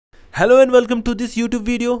Hello and welcome to this YouTube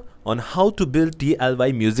video on how to build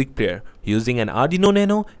DIY music player using an Arduino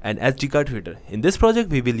Nano and SD card reader. In this project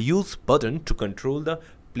we will use button to control the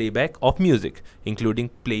playback of music, including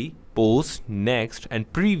play, pause, next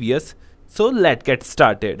and previous. So let's get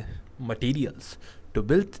started. Materials. To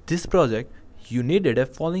build this project you needed the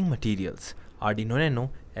following materials: Arduino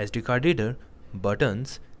Nano, SD card reader,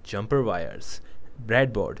 buttons, jumper wires,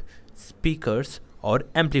 breadboard, speakers or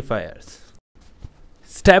amplifiers.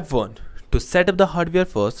 Step 1. To set up the hardware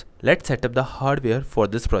first, let's set up the hardware for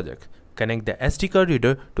this project. Connect the SD card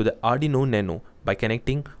reader to the Arduino Nano by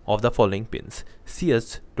connecting of the following pins: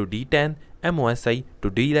 CS to D10, MOSI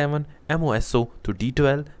to D11, MOSO to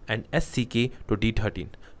D12 and SCK to D13.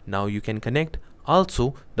 Now you can connect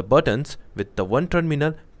also the buttons with the one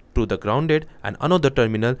terminal to the grounded and another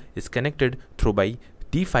terminal is connected through by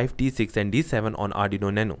D5, D6 and D7 on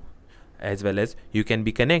Arduino Nano. As well as you can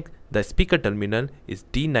be connect the speaker terminal is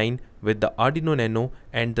D9 with the Arduino Nano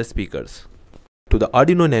and the speakers. To the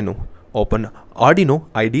Arduino Nano, open Arduino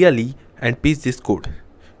IDE and paste this code.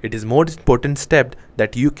 It is most important step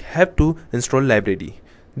that you have to install library.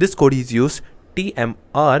 This code is used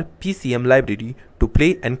TMR PCM library to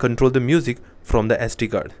play and control the music from the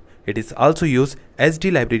SD card. It is also used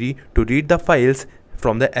SD library to read the files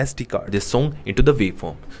from the SD card this song into the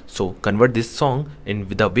waveform. So convert this song in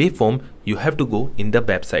the waveform, you have to go in the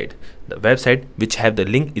website. The website which have the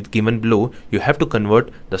link is given below. You have to convert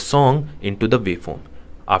the song into the waveform.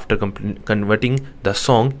 After converting the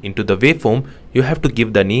song into the waveform, you have to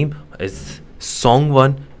give the name as song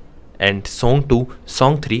 1 and song 2,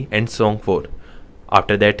 song 3 and song 4.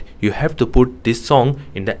 After that you have to put this song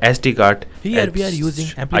in the SD card. Here we are using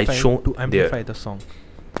amplifier to amplify the song.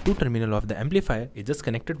 Two terminal of the amplifier is just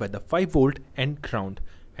connected by the 5 volt and ground,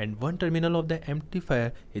 and one terminal of the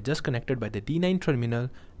amplifier is just connected by the D9 terminal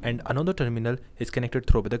and another terminal is connected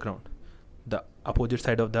through by the ground. The opposite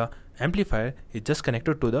side of the amplifier is just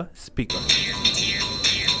connected to the speaker.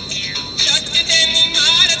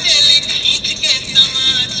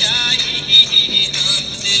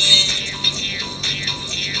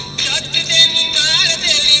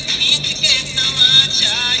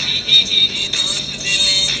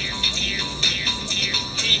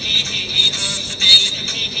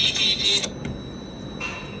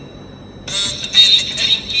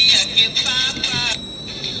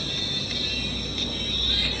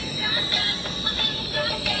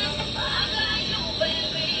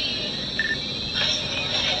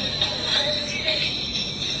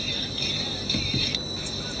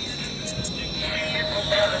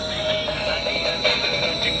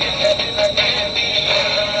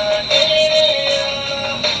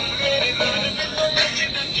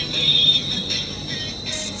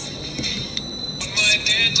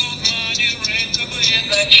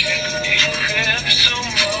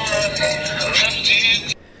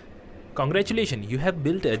 Congratulations, you have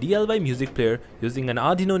built a DIY music player using an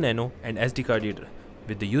Arduino Nano and SD card reader.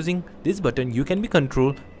 With using this button, you can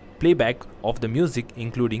control playback of the music,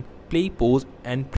 including play, pause and